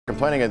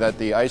complaining that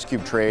the ice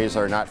cube trays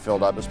are not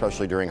filled up,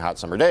 especially during hot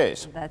summer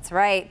days. That's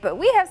right, but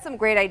we have some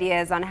great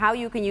ideas on how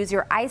you can use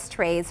your ice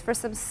trays for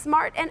some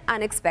smart and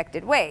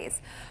unexpected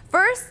ways.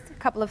 First, a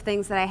couple of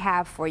things that I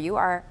have for you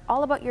are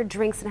all about your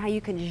drinks and how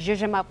you can zhuzh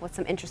them up with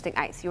some interesting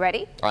ice. You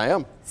ready? I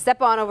am.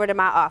 Step on over to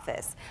my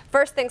office.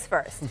 First things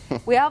first,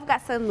 we all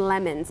got some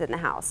lemons in the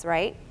house,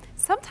 right?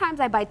 Sometimes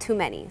I buy too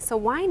many, so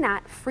why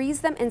not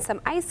freeze them in some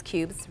ice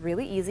cubes?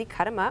 Really easy,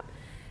 cut them up,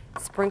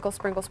 sprinkle,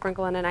 sprinkle,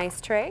 sprinkle in an ice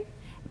tray.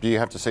 Do you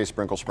have to say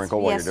sprinkle,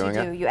 sprinkle while you're doing it?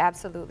 Yes, you do. You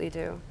absolutely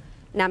do.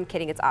 No, I'm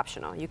kidding. It's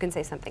optional. You can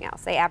say something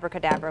else. Say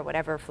abracadabra,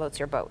 whatever floats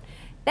your boat.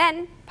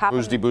 Then pop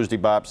Boozdy,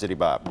 boozdy, bop, zitty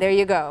bop. There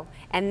you go.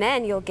 And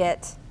then you'll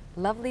get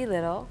lovely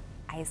little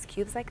ice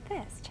cubes like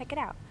this. Check it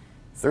out.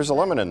 There's a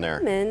lemon in there.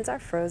 Lemons are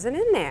frozen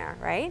in there,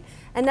 right?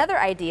 Another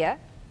idea.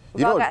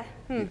 You know what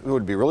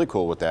would be really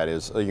cool with that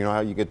is, you know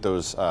how you get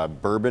those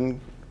bourbon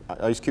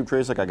ice cube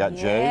trays like I got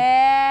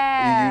Jay?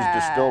 You use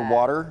distilled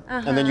water,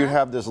 and then you'd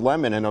have this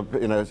lemon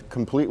in a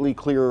completely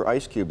clear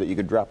ice cube that you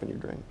could drop in your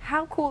drink.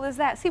 How cool is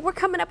that? See, we're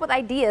coming up with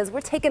ideas.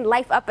 We're taking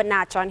life up a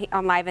notch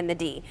on Live in the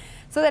D.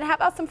 So then how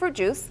about some fruit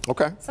juice?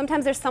 Okay.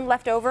 Sometimes there's some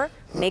left over.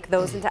 Make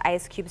those into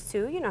ice cubes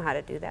too. You know how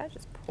to do that.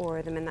 Just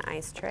pour them in the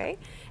ice tray.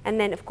 And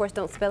then, of course,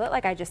 don't spill it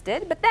like I just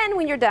did. But then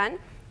when you're done,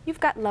 you've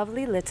got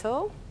lovely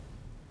little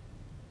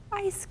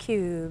ice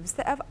cubes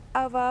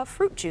of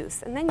fruit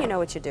juice. And then you know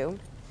what you do,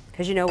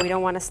 because you know we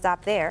don't want to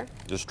stop there.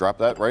 Just drop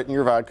that right in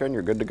your vodka and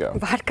you're good to go.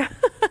 Vodka.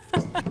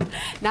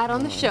 Not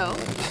on the show.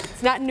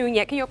 It's not noon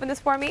yet. Can you open this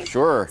for me?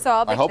 Sure.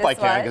 So I hope I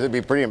can, because it'd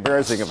be pretty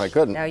embarrassing if I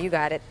couldn't. No, you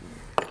got it.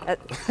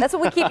 That's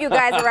what we keep you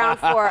guys around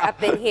for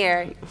up in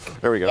here.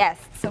 There we go. Yes.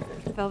 So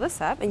fill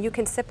this up, and you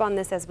can sip on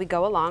this as we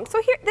go along.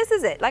 So here, this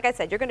is it. Like I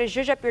said, you're going to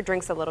zhuzh up your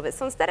drinks a little bit.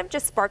 So instead of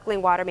just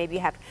sparkling water, maybe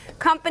you have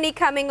company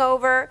coming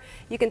over,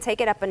 you can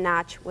take it up a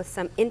notch with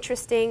some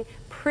interesting,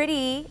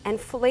 pretty, and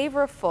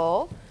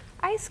flavorful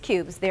ice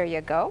cubes. There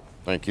you go.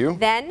 Thank you.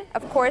 Then,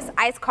 of course,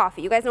 iced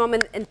coffee. You guys know I'm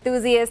an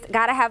enthusiast.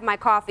 Gotta have my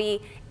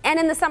coffee. And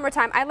in the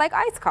summertime, I like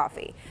iced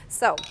coffee.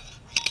 So,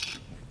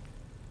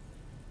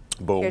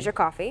 boom. Here's your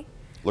coffee.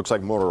 Looks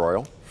like motor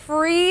oil.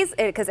 Freeze,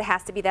 because it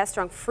has to be that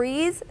strong.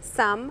 Freeze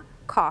some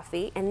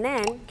coffee, and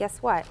then, guess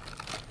what?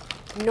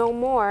 No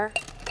more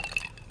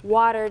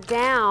watered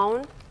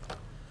down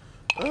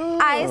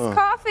iced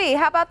coffee.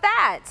 How about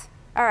that?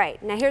 All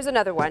right, now here's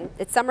another one.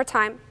 It's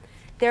summertime.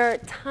 There are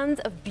tons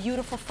of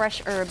beautiful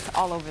fresh herbs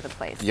all over the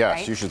place. Yes,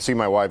 right? You should see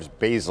my wife's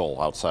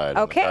basil outside.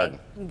 Okay.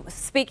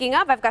 Speaking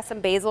of, I've got some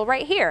basil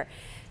right here.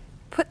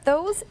 Put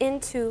those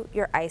into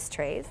your ice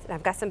trays.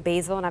 I've got some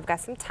basil and I've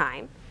got some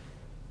thyme.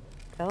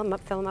 Fill them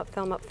up, fill them up,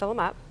 fill them up, fill them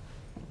up.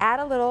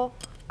 Add a little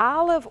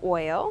olive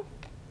oil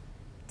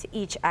to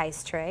each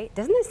ice tray.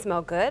 Doesn't it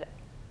smell good?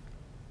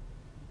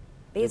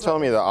 You're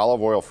telling me the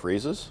olive oil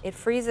freezes? It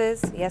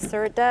freezes. Yes,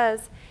 sir, it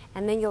does.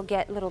 And then you'll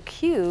get little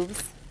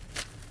cubes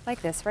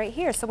like this right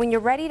here. So when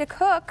you're ready to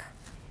cook,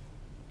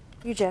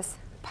 you just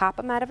pop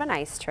them out of an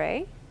ice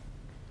tray.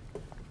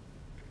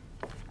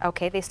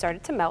 Okay, they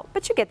started to melt,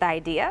 but you get the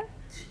idea.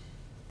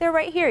 They're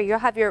right here. You'll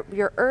have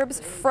your herbs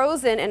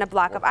frozen in a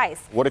block of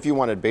ice. What if you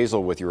wanted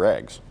basil with your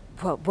eggs?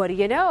 Well, what do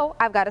you know?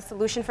 I've got a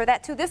solution for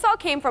that too. This all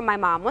came from my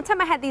mom. One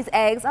time I had these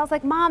eggs. I was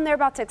like, Mom, they're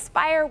about to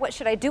expire. What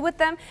should I do with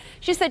them?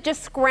 She said,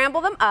 just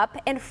scramble them up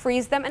and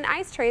freeze them in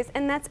ice trays.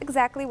 And that's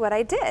exactly what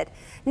I did.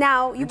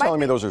 Now, you're telling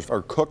me those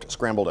are cooked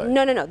scrambled eggs?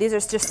 No, no, no. These are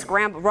just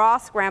raw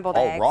scrambled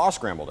eggs. Oh, raw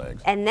scrambled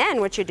eggs. And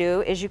then what you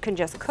do is you can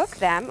just cook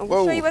them. And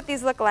we'll show you what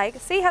these look like.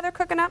 See how they're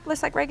cooking up?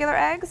 Looks like regular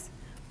eggs.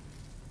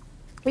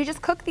 You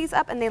just cook these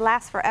up and they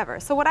last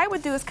forever. So what I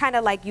would do is kind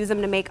of like use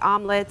them to make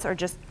omelets or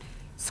just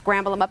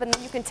scramble them up, and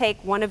then you can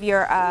take one of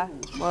your,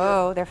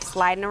 whoa, they're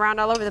sliding around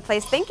all over the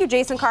place. Thank you,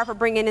 Jason Carr, for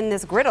bringing in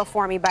this griddle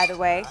for me, by the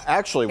way.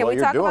 Actually, while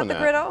you're doing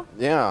that, griddle?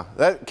 Yeah,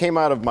 that came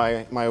out of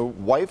my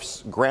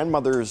wife's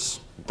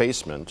grandmother's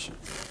basement.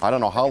 I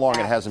don't know how long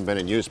it hasn't been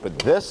in use, but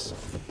this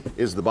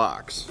is the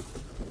box.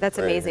 That's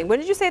amazing. When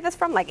did you say this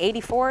from? Like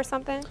 84 or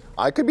something?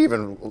 I could be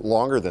even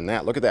longer than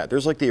that. Look at that.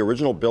 There's like the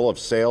original bill of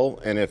sale,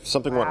 and if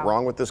something went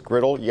wrong with this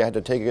griddle, you had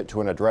to take it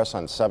to an address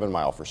on 7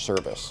 Mile for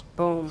service.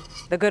 Boom.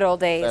 The good old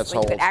days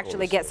when you could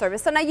actually get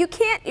service. So now you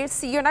can't,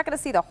 you're not going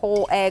to see the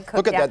whole egg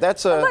cooked down. Look at that.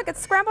 That's a... look,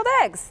 it's scrambled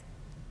eggs.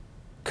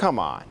 Come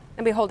on.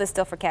 Let me hold it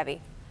still for Kevy.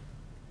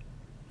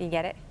 You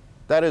get it?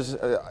 That is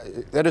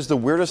the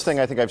weirdest thing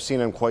I think I've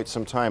seen in quite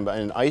some time.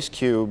 An ice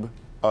cube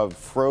of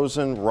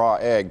frozen raw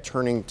egg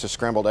turning to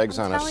scrambled eggs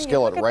on a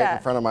skillet right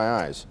in front of my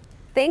eyes.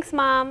 Thanks,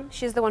 Mom.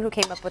 She's the one who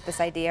came up with this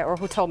idea, or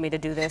who told me to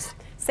do this.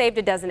 Saved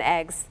a dozen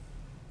eggs.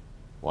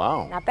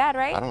 Wow. Not bad,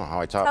 right? I don't know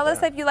how I topped Tell that.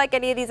 us if you like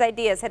any of these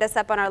ideas. Hit us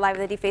up on our Live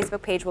in the D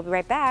Facebook page. We'll be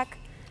right back.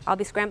 I'll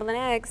be scrambling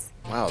eggs.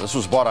 Wow, this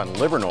was bought on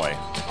Livernois.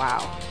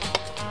 Wow.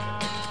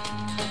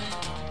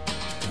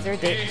 Is there a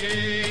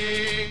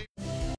date?